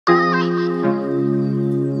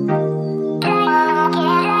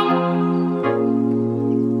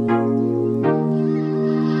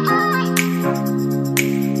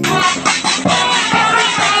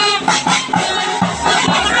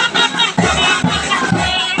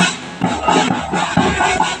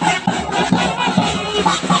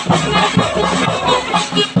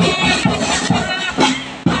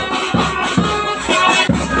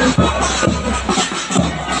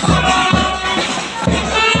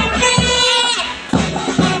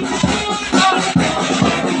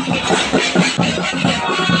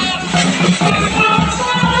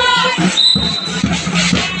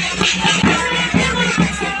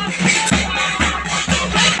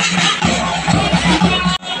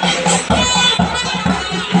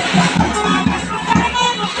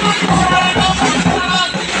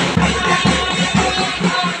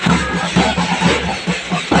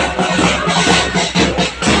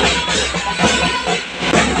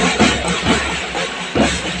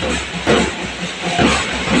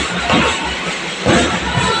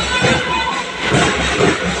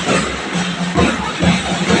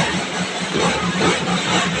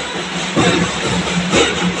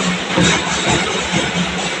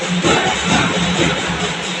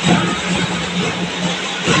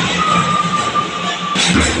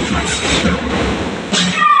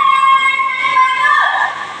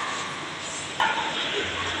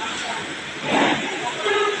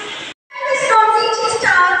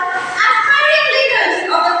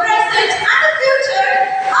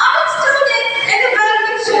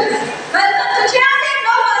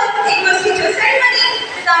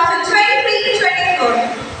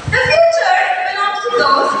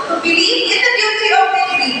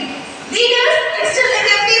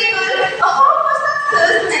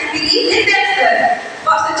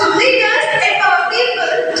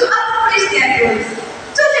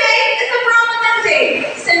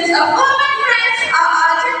affirming friends are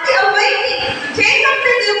urgently awaiting to take up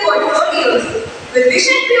the new portfolios. With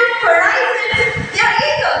vision beyond horizons, they are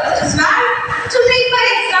eager to swear, to lead by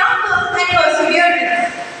example and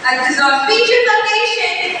perseverance. At this auspicious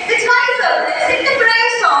occasion, it's wiser than sing the prayer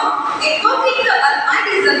song, invoking the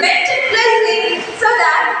Almighty's abundant blessing, so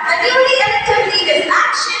that a newly elected leader's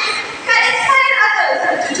actions can inspire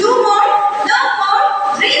others to do more, learn more,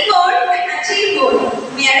 dream more, and achieve more.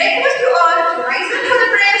 May I request you all to rise up for the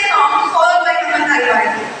prayer song, followed by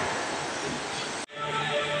Namaskar.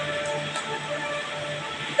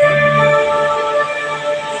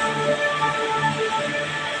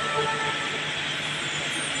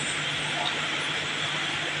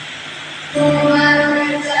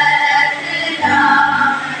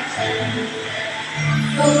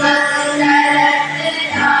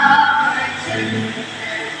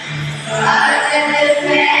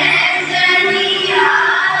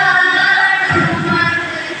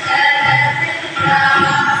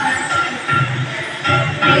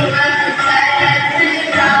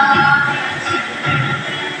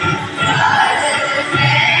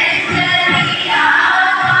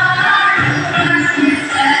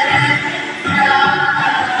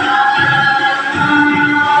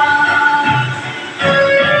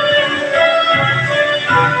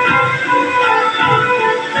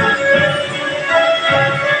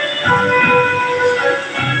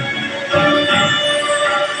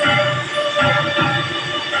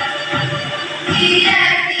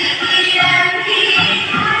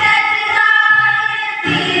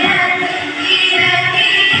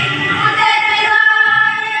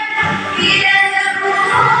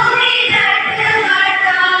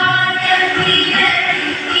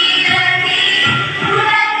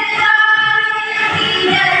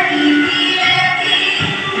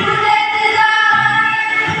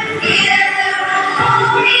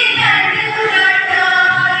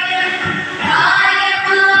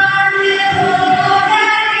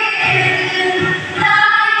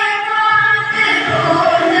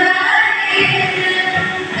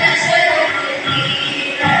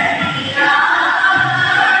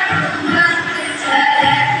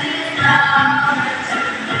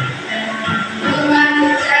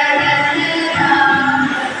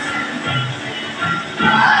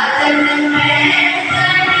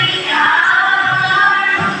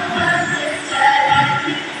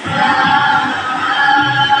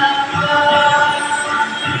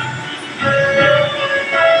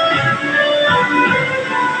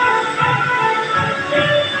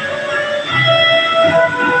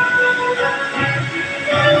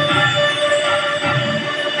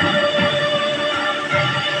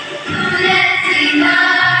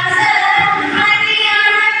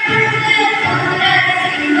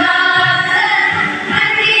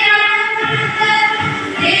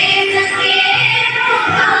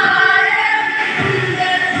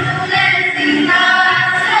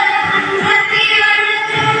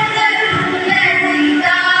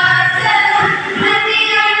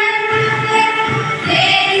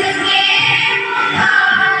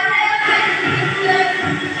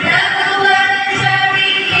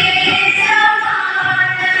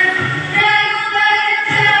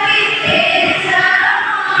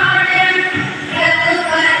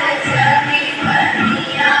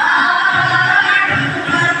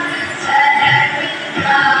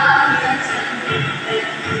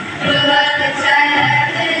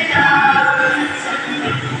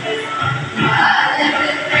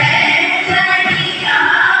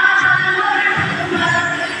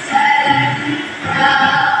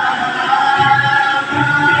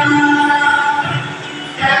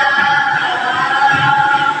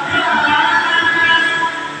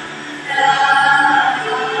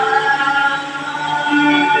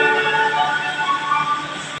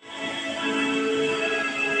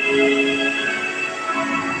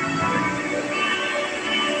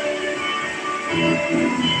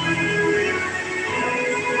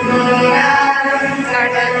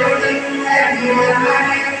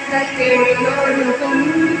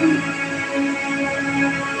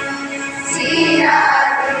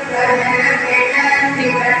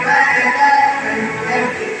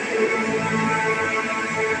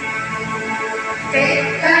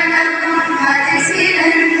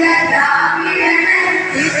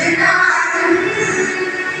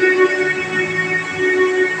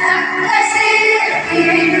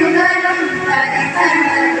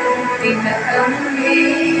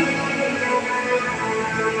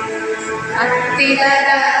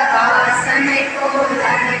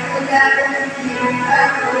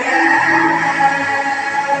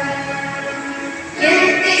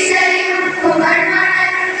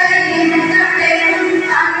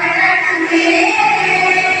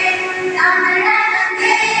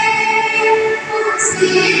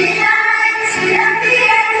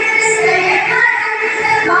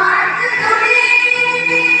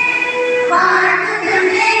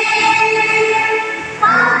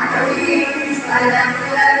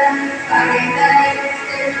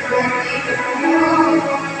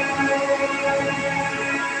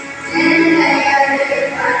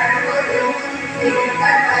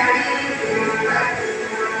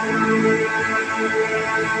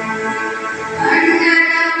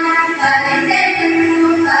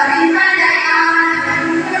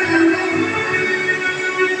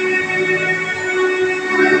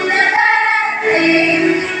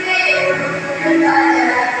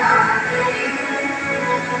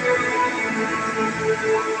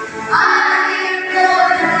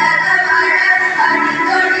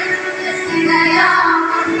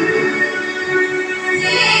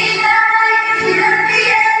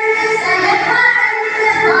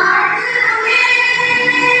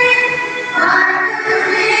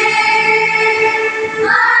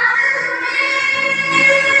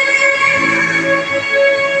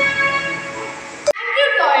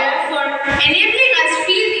 enabling us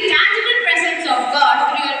feel the tangible presence of God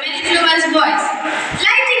through your mellifluous voice.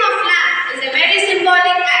 Lighting of lamp is a very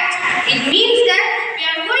symbolic act. It means that we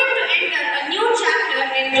are going to enter a new chapter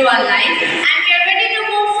into our life and we are ready to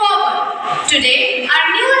move forward. Today, our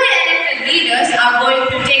newly elected leaders are going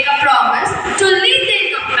to take a promise to lead their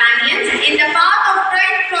companions in the path of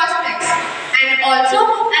bright prospects and also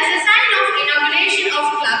as a sign of inauguration of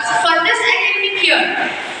clubs for this academic year.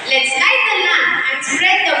 Let's light the lamp and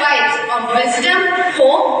spread the vibes of wisdom,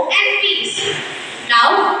 hope and peace.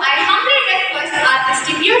 Now, I humbly request our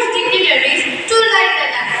distinguished dignitaries to light the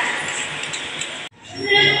lamp.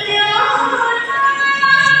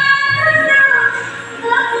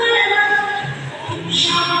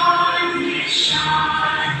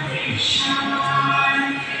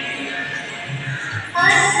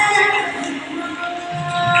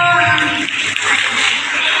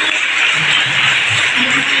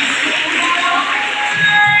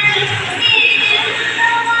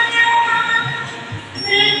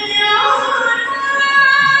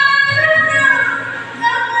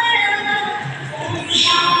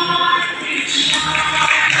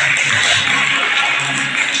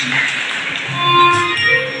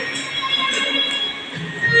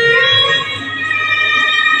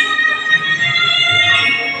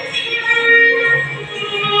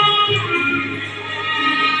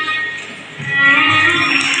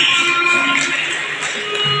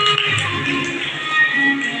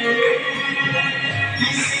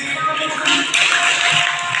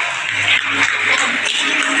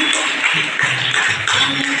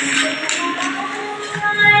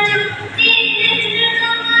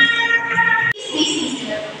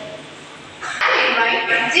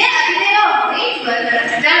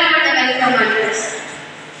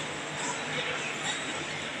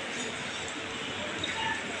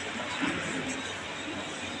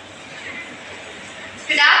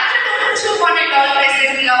 Good afternoon to one and all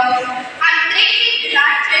present here. I'm greatly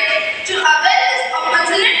delighted to avail this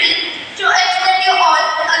opportunity to extend you all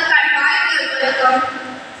a convivial welcome.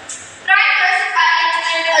 Right first, I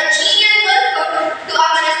extend a genial welcome to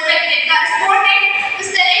our respected correspondent,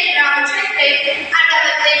 Mr. N. Ramachandran, and our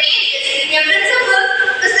immediate senior principal,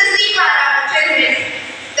 Mr. Seema Ramachandran,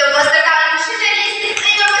 the versatile missionaries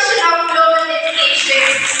in the mission of global education.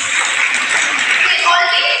 They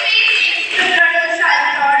always made names to produce child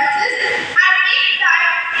prodigies and made that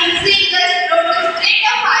in seamless road to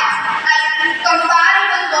greater heights as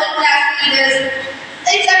comparable world-class leaders.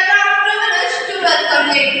 It's a proud privilege to welcome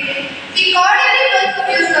him. We cordially welcome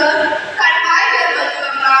you, sir. Convivial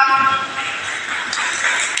welcome, ma'am.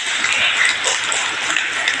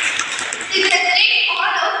 It's a great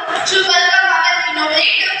honor to welcome our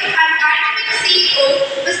innovative and dynamic CEO,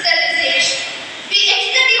 Mr. Nisesh. We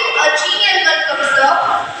extend you a genial welcome, sir.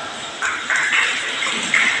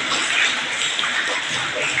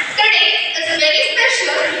 Today is very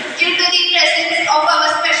special due to the presence of our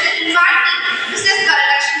special invitee, Mrs.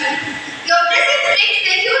 Karalakshmi. Your presence makes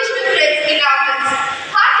a huge difference in our lives.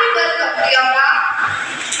 Hearty welcome, dear ma'am.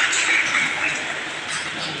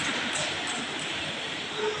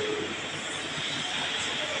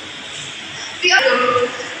 We are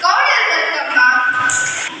cordial welcome, ma'am.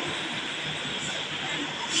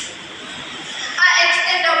 I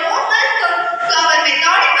extend a warm welcome to our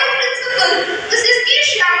methodical principal, Mrs. K.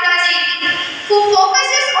 Shyamla Devi, who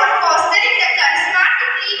focuses on fostering the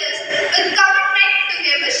charismatic leaders with commitment to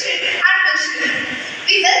their vision and mission.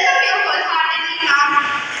 We welcome you wholeheartedly, ma'am.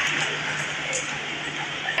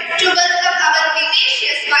 To welcome our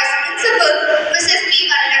vivacious Vice Principal, Mrs. P.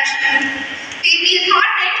 Varalakshmi. We feel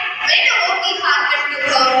heartened whenever we hearken to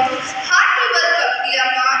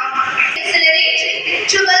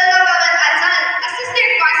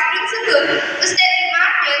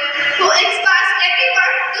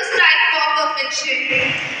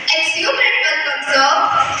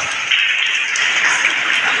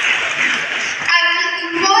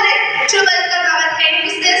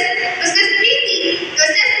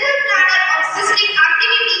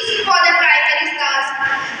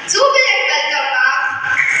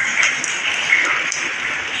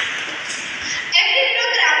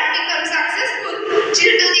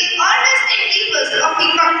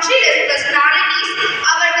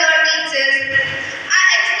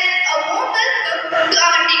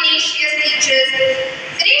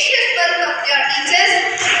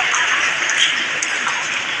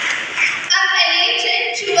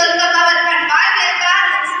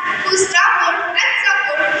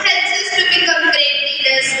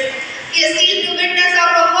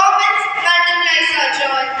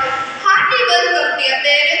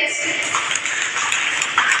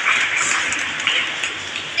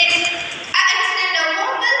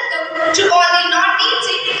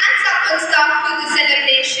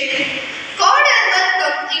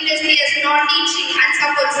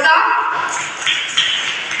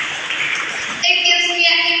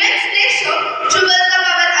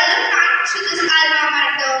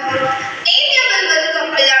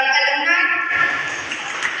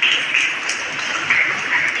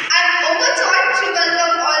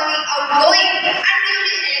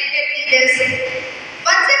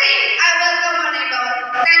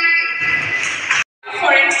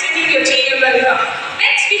welcome.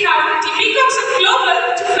 Next, we have the peacocks of Global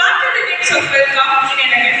to flatten the wings of welcome in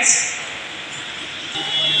elegance.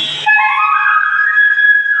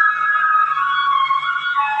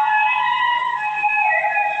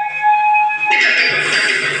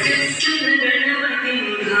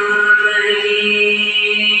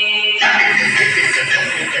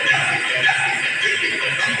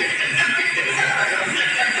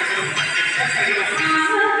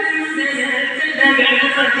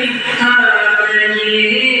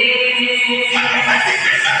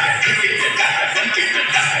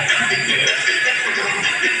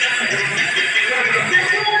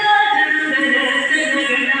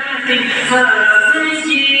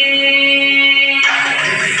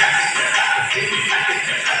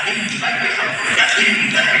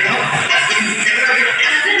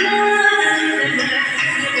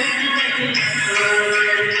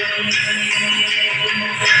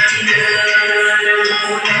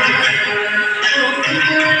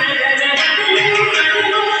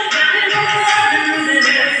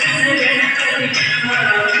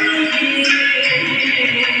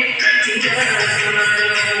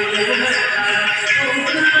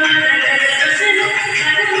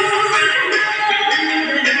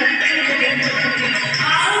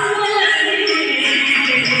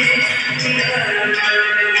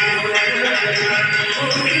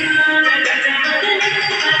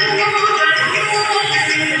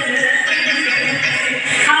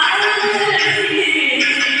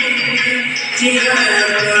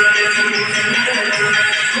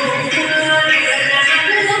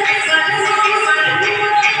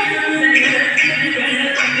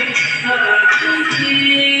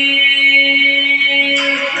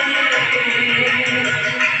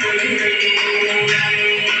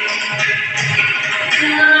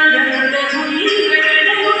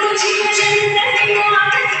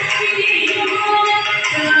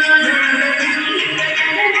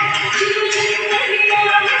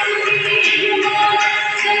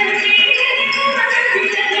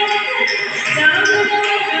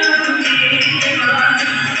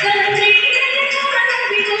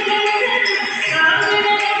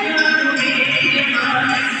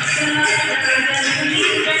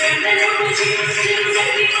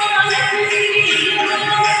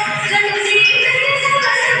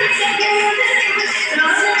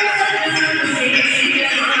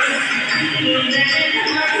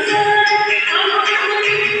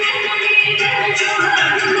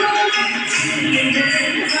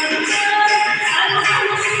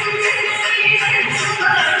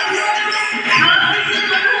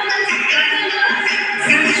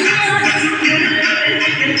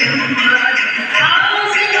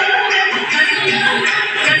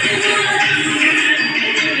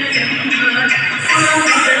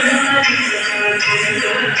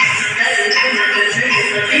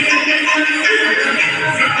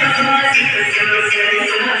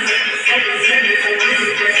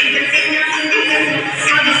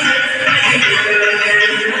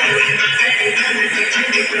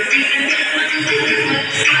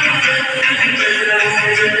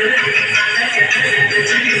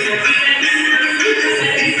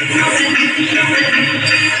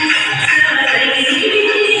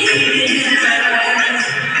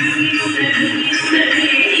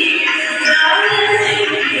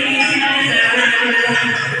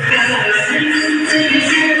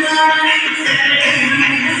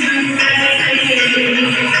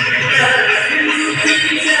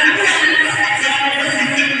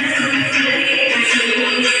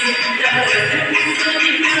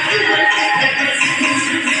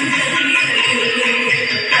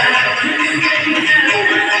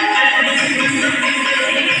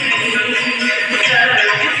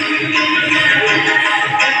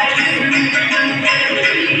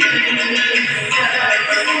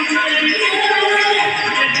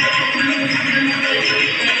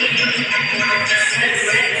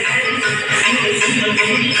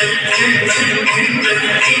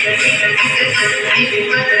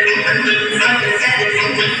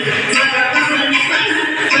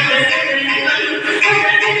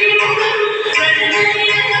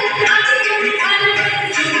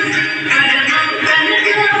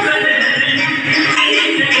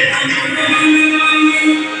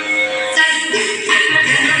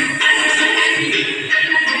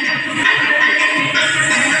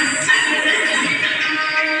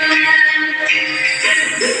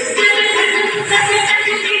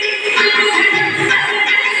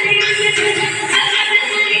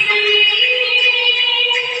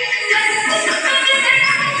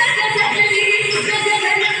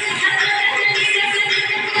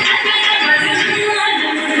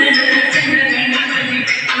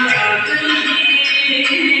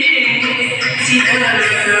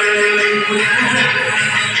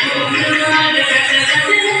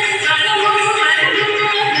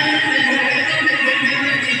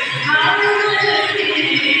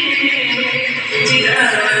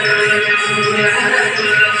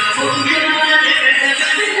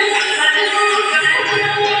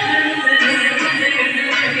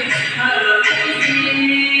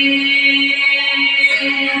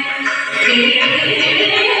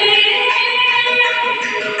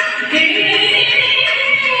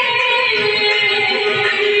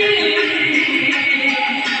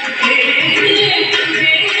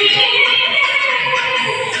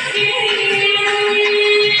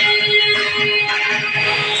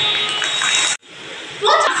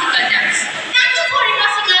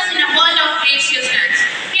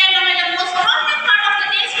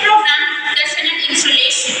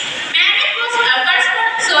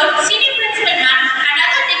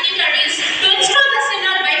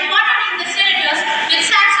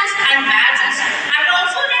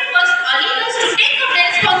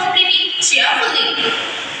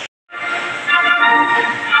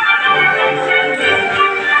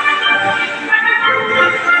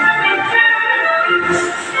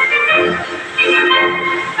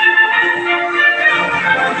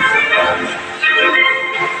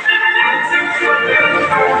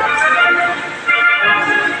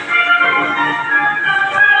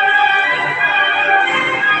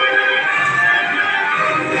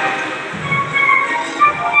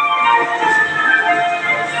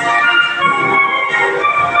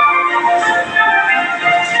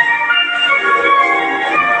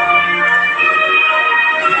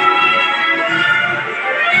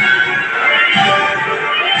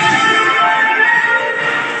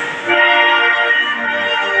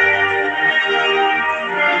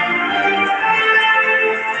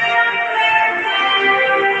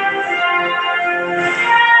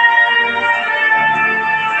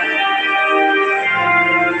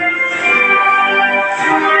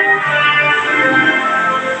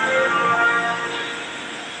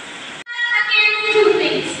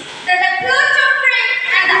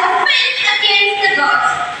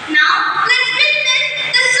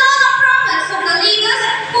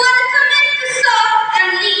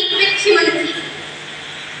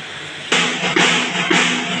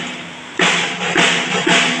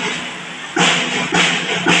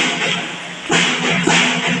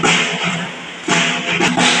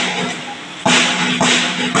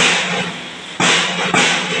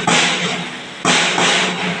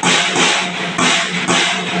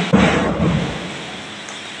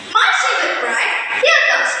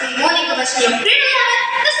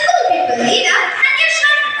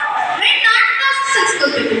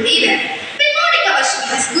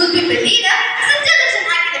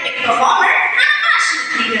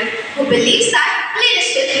 believes that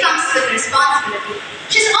leadership comes with responsibility.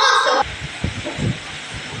 She's also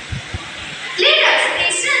leaders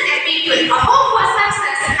instill their people a hope for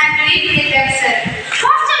success and believe in themselves.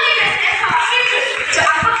 Foster leaders empower people to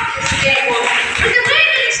accomplish their goal. With a great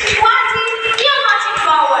leadership quality, we are marching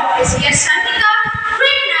forward. This year, Shantika,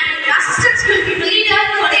 grade 9, assistant school people leader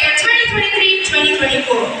for the year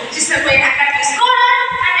 2023-2024. She's a great academic scholar,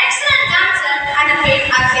 an excellent dancer, and a great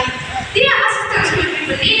athlete. Dear assistant school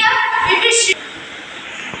people leader, we wish you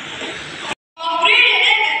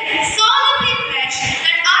solemnly pledge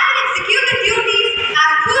that I will execute the duties as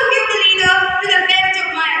school people leader to the best of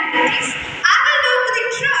my abilities. I will work with the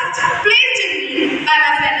trust placed in me by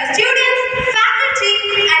my fellow students, faculty,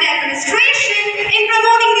 and administration in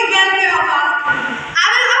promoting the welfare of our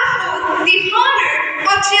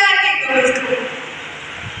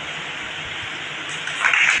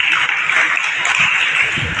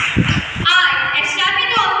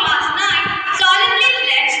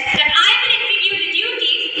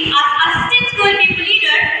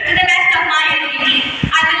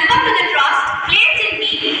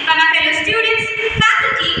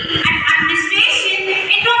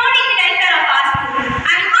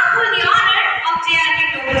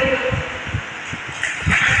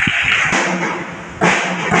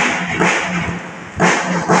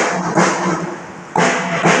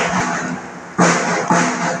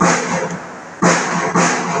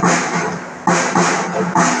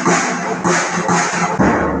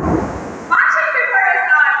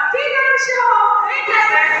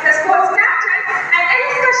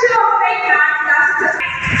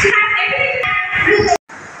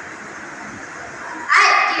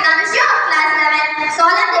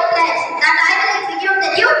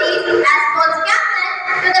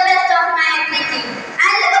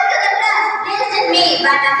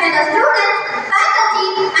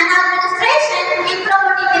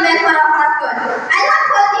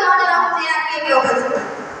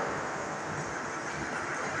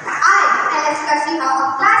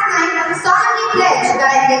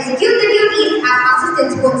execute the duties as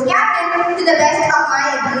assistant sports captain to the best of my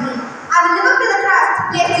ability. I will live up to the trust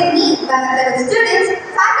placed in me by my fellow students,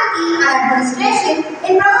 faculty, and administration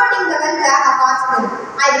in promoting the welfare of our school.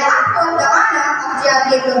 I will uphold the honor of JRK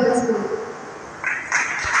Global School.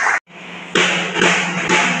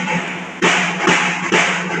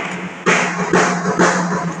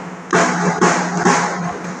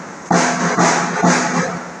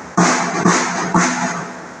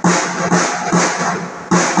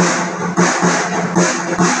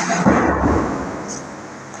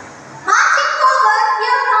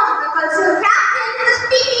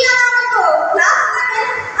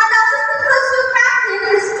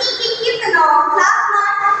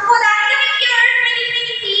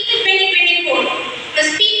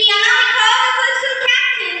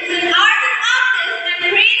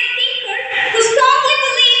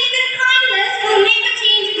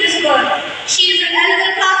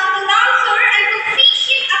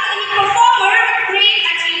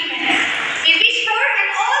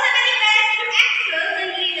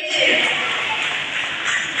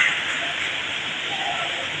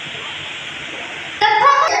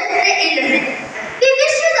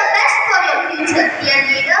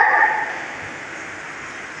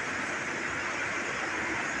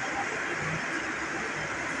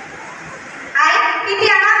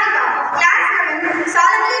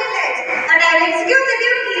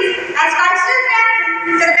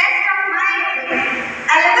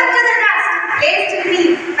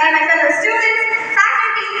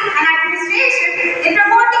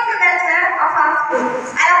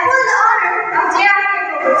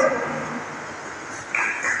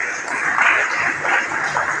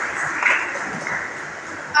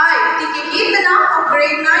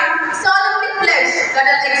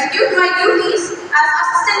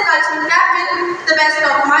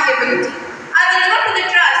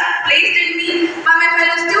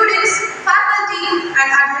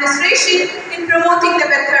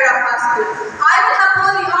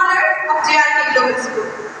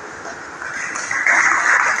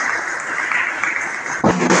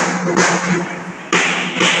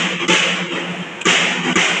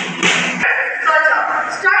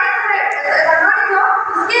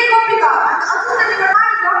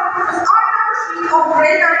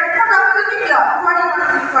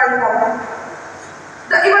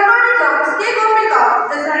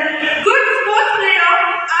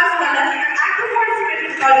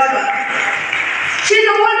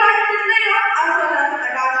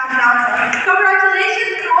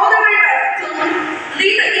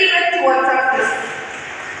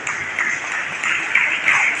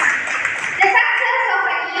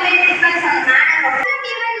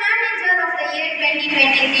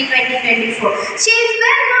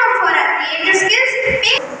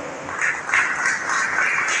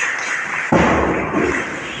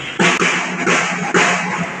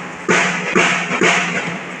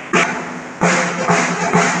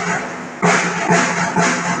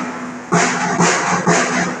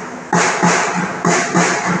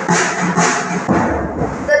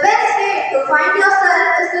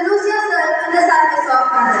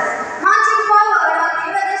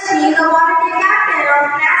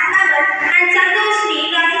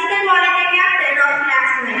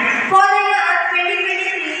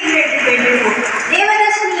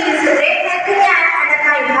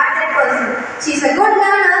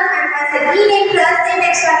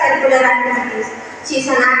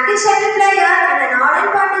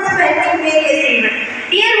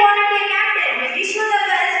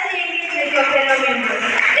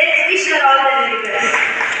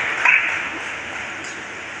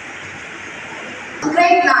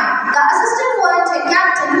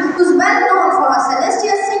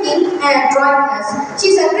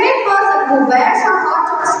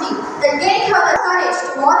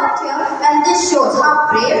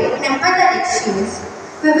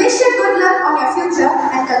 We wish you good luck on your future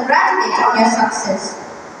and congratulate on your success.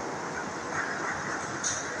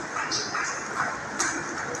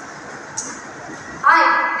 I,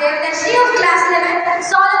 Investiture of Class 11,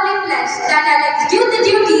 solemnly pledge that I will execute the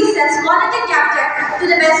duties as volunteer captain to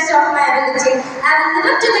the best of my ability. I will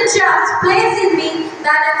live up to the trust placed in me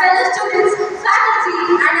by my fellow students, faculty,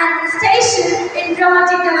 and administration in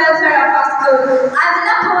promoting the welfare of our school. I will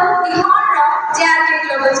uphold the honor of JRK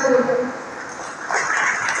Global School.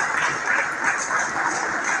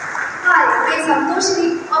 I,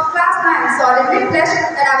 Santoshini of Class 9, solemnly pledge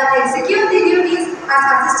that I will execute the duties as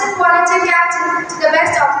Assistant Volunteer Captain to the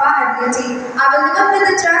best of my ability. I will live up with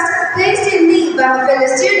the trust placed in me by my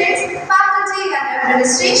fellow students, faculty, and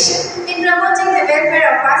administration in promoting the welfare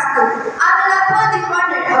of our school. I will uphold the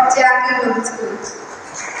honor of JRK Global School.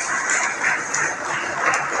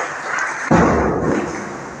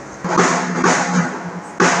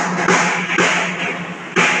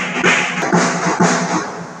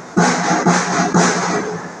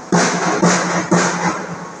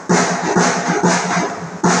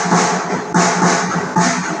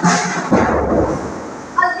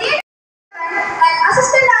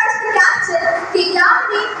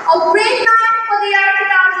 grade 9 for the year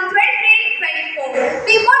 2023-24. P.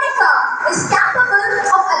 Monica is capable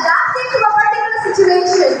of adapting to a particular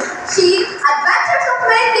situation. She adventures of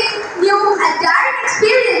making new and daring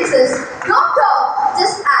experiences. Don't talk,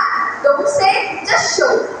 just act. Don't say, just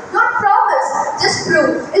show. Don't promise, just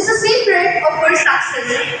prove. It's the secret of her success.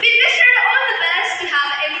 We wish her all the best to have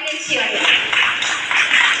evidence here.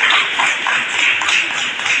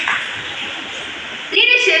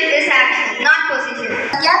 Leadership is action, not position.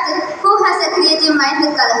 A captain who has a creative mind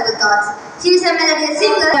with colorful thoughts. She is a melodious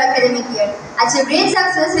singer in her academic year. Achieve great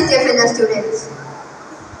success with your fellow students.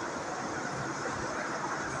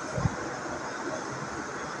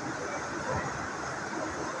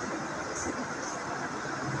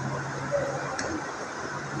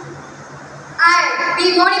 I,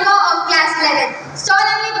 P. Monica of class 11,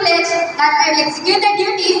 solemnly pledge that I will execute the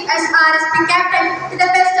duties as RSP captain to the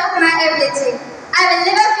best of my ability. I will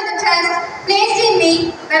live up to the trust placed in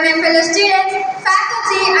me by my fellow students,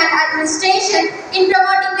 faculty and administration in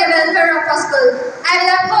promoting the welfare of our school. I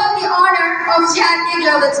will uphold the honor of JRK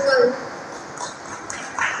Global School.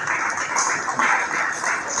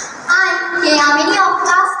 I, K.Amini of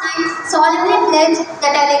class 9, solemnly pledge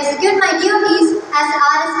that I will execute my duties as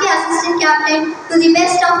RSP assistant captain to the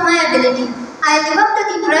best of my ability. I will live up to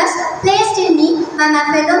the trust placed in me by my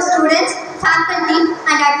fellow students, faculty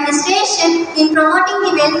and administration in promoting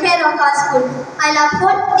the welfare of our school. I will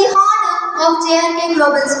uphold the honor of JRK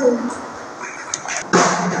Global School.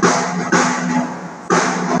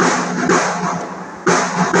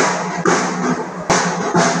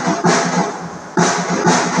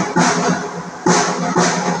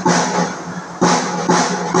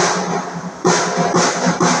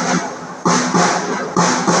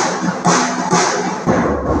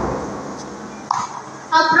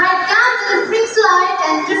 A bright candle brings light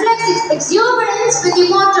and reflects its exuberance with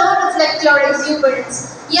the motto reflect your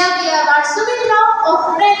exuberance. Here we have our Sumitra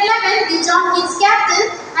of grade 11, the John Keats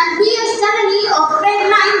captain, and B.S. Janani of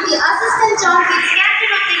grade 9, the assistant John Keats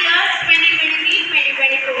captain of the year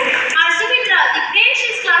 2023-2024. Our Sumitra, the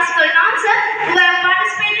gracious classical dancer who have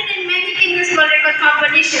participated in many Guinness World Record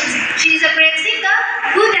competitions. She is a great singer,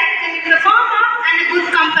 good academic performer, and a good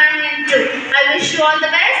companion too. I wish you all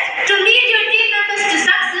the best to lead your team members to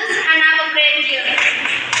success and have a great year.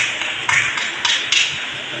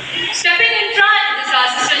 Stepping in front is our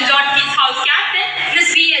assistant John Keats House captain, Miss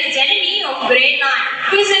V.S. Janani of grade 9,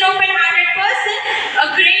 who is an open-hearted person, a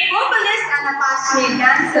great vocalist, and a passionate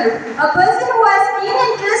dancer. A person who has keen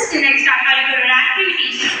interest in extracurricular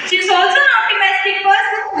activities. She is also an optimistic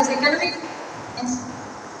person who is academic.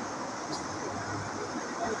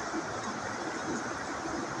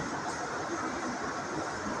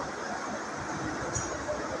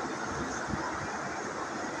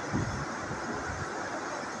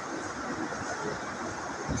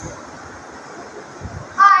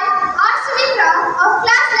 Of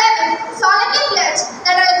class 11, solemnly pledge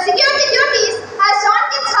that I will execute the duties as John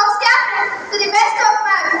Keats House captain to the best of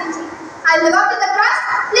my ability. I live up to the trust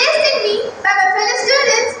placed in me by my fellow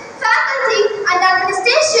students, faculty, and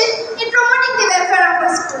administration in promoting the welfare of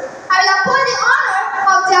our school. I will uphold the honor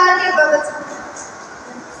of JRK Global School.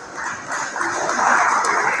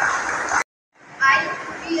 I,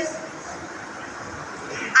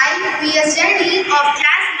 V.S. Janani of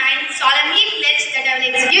class 9, solemnly pledge that I will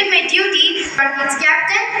execute my duty as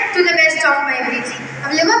captain to the best of my ability. I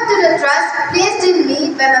will live up to the trust placed in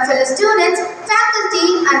me by my fellow students,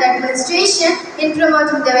 faculty and administration in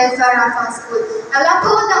promoting the welfare of our school. I will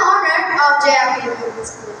uphold the honor of JRK Global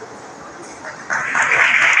School.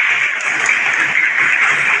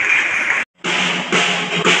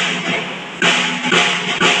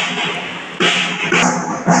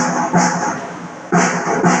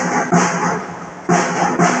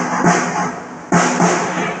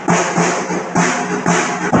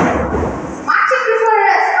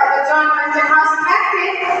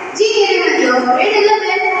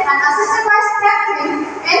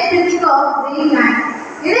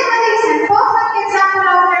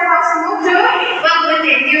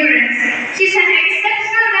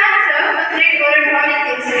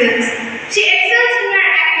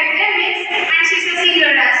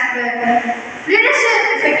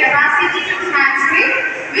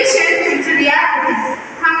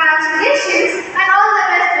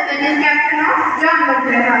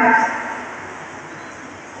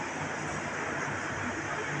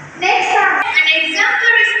 Next up, an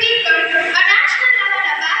exemplary speaker, a national level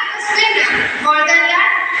abacus winner, more than that,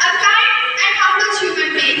 a kind and humble human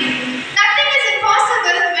being. Nothing is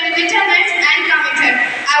impossible when determined and committed.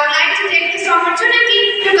 I would like to take this opportunity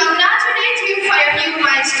to congratulate you for your new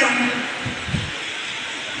milestone.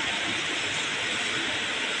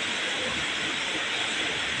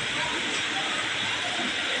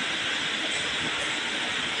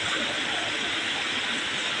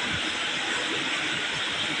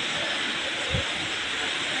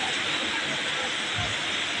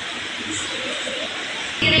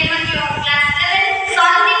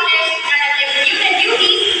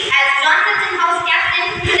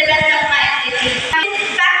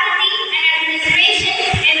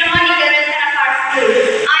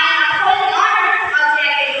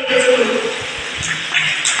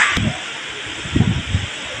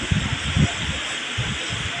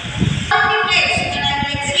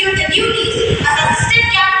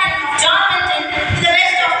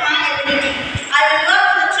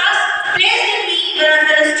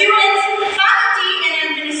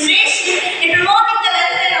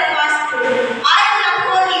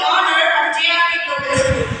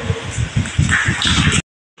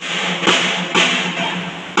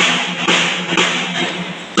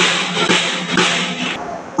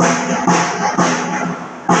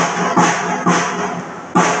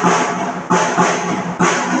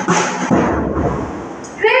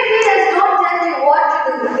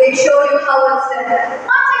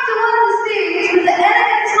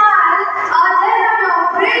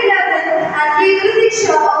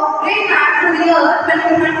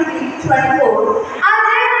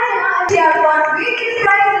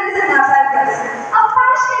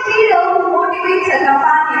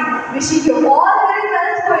 you all very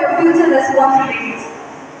well for your future responsibilities.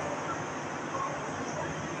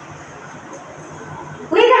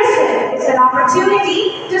 Leadership is an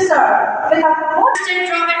opportunity to serve. With a Assistant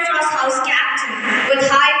Robert Frost House Captain. With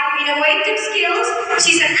high innovative skills,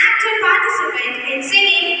 she's an active participant in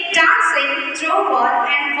singing, dancing, throwball,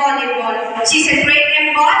 and volleyball. She's a great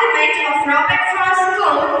embodiment of Robert Frost's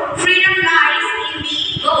quote, "Freedom lies in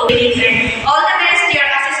being bold." All the best, dear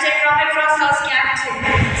Assistant Robert Frost House Captain.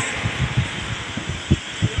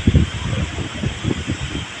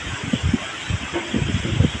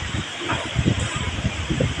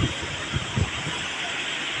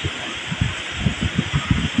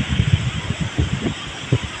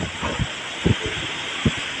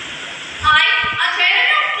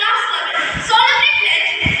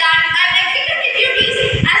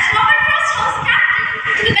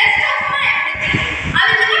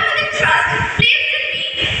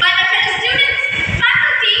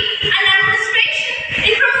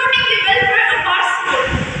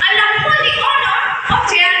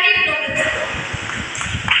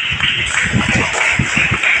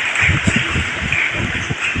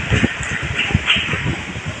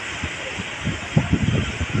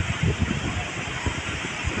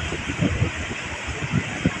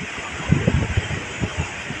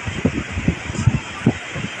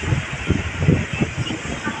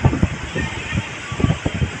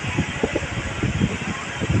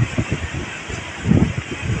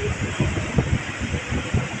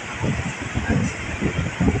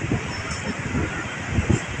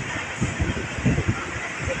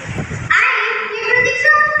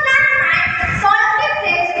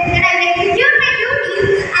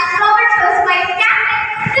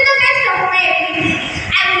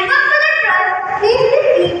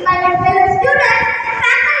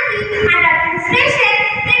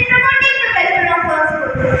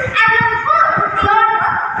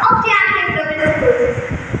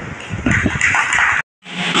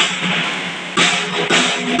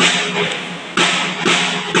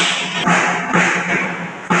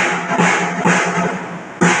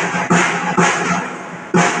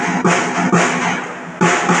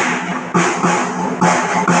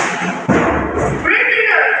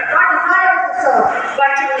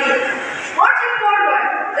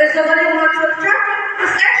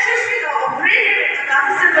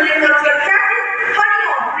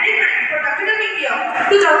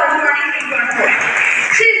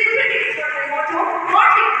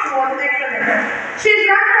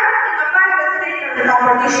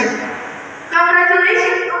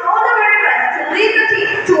 Congratulations on all the very best to lead the team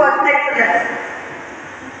towards excellence.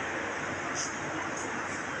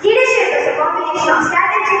 Leadership is a combination of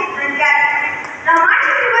strategy and character. Now,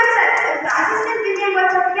 marching towards us is the Assistant Indian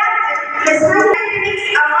Workshop Captain. Ms. Is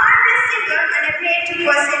a marvelous singer and a creative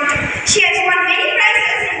person. She has won many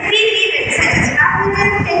prizes in field events such as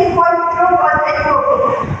badminton, tennis, throwball, and kho-kho.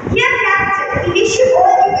 Dear Captain, we wish you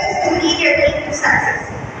all the best to lead your team to success.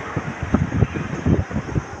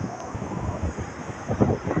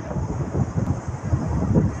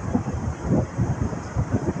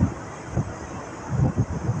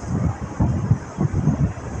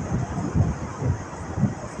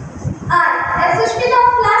 I, as Sushmita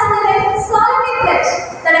of Class 11, solemnly pledge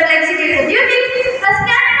that I will execute the duties as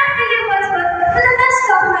Captain of Indian Workshop to the best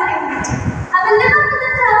of my ability. I will live up to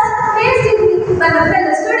the task placed in me by my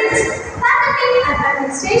fellow students, faculty, and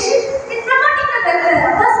administration in promoting the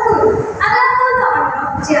welfare of our school. I will uphold the honor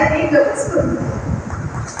of GRA Global School.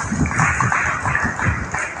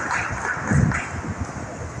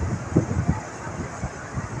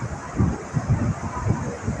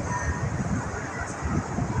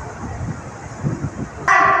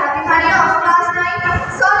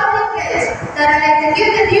 That I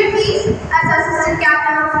execute the duties as Assistant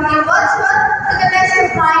Captain of Indian Workshop to the best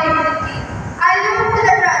of my ability. I live up to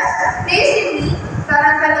the trust placed in me by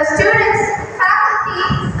my fellow students, faculty,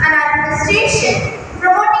 and administration,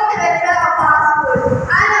 promoting the welfare of our school.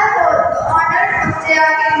 I uphold the honor of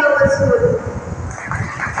JRK Global School.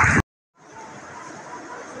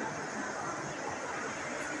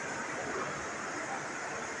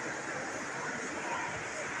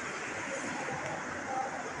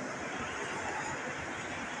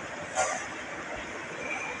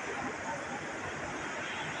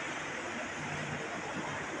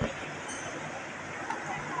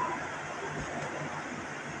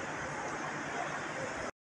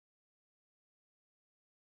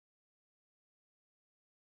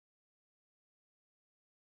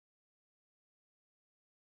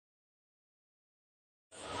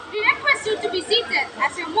 We request you to be seated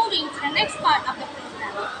as we are moving to the next part of the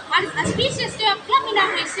program. On this auspicious day of club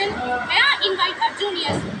inauguration, may I invite our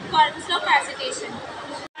juniors for sloka recitation.